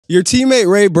Your teammate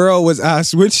Ray Burrow was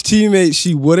asked which teammate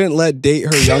she wouldn't let date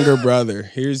her younger brother.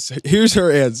 Here's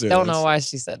her answer. Don't know why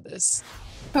she said this.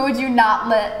 Who would you not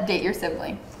let date your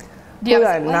sibling? Do you Who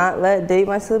have a would I sibling? not let date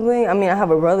my sibling? I mean, I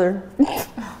have a brother.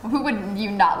 Who would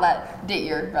you not let date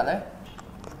your brother?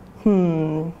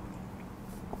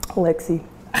 Lexie.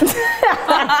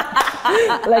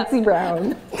 Lexie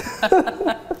Brown.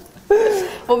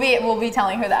 We'll be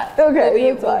telling her that.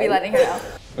 Okay, we'll be letting her know.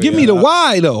 Give me the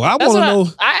why, though. I want to know.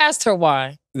 I asked her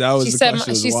why. That was she the said.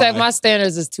 question. She said my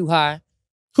standards is too high.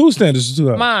 Whose standards is too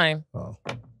high? Mine. Oh.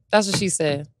 That's what she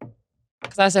said.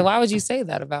 Because I said, why would you say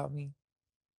that about me?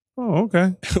 Oh,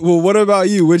 okay. Well, what about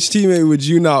you? Which teammate would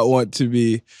you not want to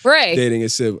be Ray. dating a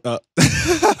sibling?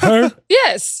 Her?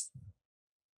 Yes.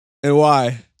 And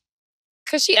why?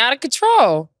 Because she out of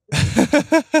control.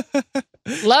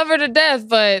 Love her to death,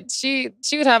 but she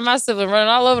would have my sibling running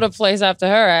all over the place after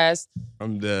her ass.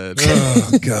 I'm dead.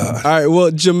 Oh, God. All right, well,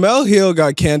 Jemele Hill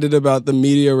got candid about the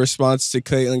media response to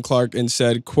Caitlin Clark and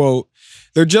said, quote,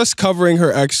 "They're just covering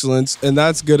her excellence, and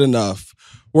that's good enough.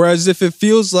 Whereas if it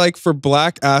feels like for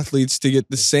black athletes to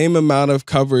get the same amount of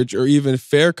coverage or even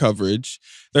fair coverage,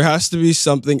 there has to be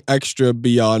something extra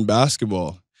beyond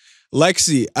basketball."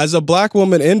 Lexie, as a black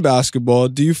woman in basketball,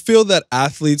 do you feel that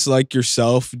athletes like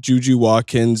yourself, Juju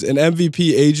Watkins, and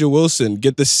MVP Aja Wilson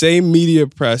get the same media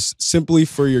press simply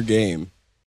for your game?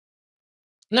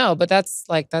 No, but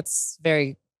that's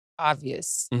very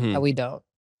obvious that we don't.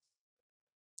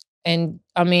 And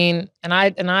I mean, and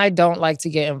I don't like to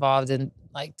get involved in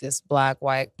like this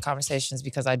black-white conversations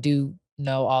because I do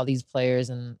know all these players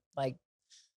and like,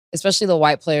 especially the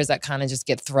white players that kind of just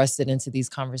get thrusted into these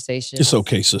conversations. It's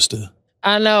okay, sister.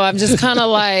 I know. I'm just kind of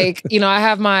like, I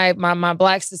have my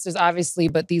black sisters, obviously,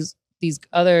 but these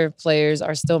other players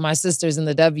are still my sisters in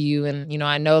the W, and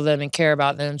I know them and care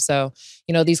about them. So,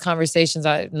 these conversations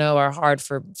I know are hard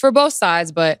for both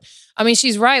sides. But I mean,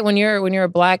 she's right. When you're a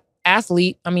black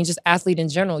athlete, I mean, just athlete in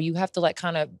general, you have to like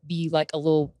kind of be like a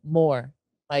little more.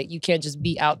 Like you can't just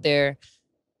be out there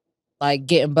like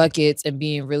getting buckets and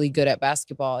being really good at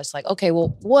basketball. It's like, okay,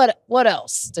 well, what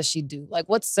else does she do? Like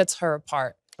what sets her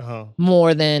apart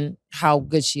more than how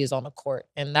good she is on the court?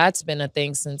 And that's been a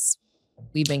thing since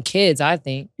we've been kids, I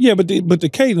think. Yeah, but the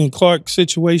Caitlin Clark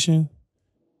situation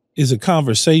is a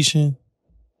conversation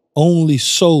only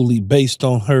solely based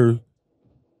on her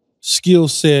skill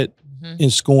set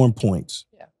and scoring points.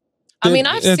 Yeah. I mean,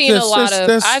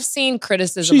 I've seen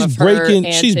criticism of her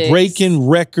antics. She's breaking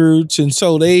records, and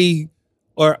so they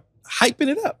are hyping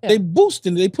it up. Yeah. They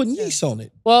boosting it. They putting yeast on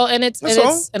it. Well, and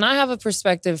I have a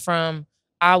perspective from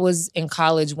I was in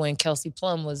college when Kelsey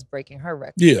Plum was breaking her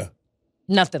record. Yeah.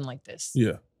 Nothing like this.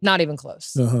 Yeah. Not even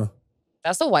close.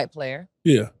 That's a white player.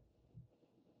 Yeah.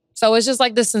 So it's just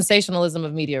like the sensationalism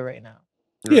of media right now.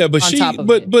 Yeah, but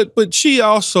she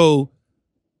also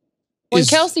when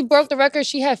Kelsey broke the record,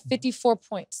 she had 54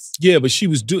 points. Yeah, but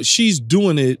she's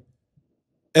doing it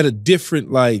at a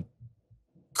different like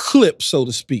clip, so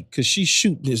to speak, because she's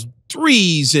shooting his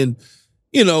threes, and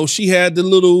she had the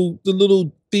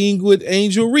little thing with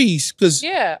Angel Reese. Because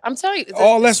I'm telling you,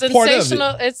 all that's part of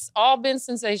it. It's all been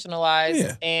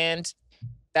sensationalized, and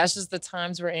that's just the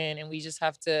times we're in, and we just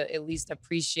have to at least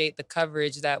appreciate the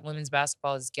coverage that women's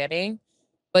basketball is getting,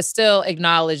 but still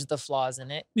acknowledge the flaws in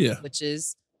it. Yeah, which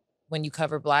is when you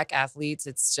cover black athletes,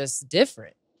 it's just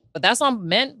different. But that's on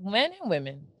men and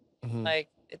women. Like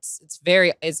it's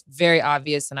very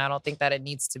obvious, and I don't think that it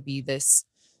needs to be this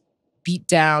beat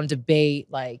down debate.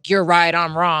 Like you're right,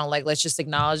 I'm wrong. Like let's just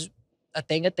acknowledge a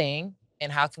thing,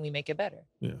 and how can we make it better?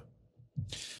 Yeah.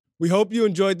 We hope you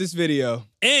enjoyed this video.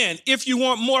 And if you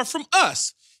want more from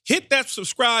us, hit that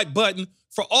subscribe button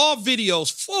for all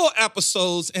videos, full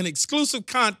episodes, and exclusive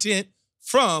content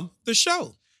from the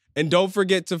show. And don't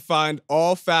forget to find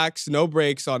All Facts, No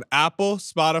Breaks on Apple,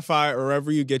 Spotify, or wherever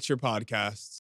you get your podcasts.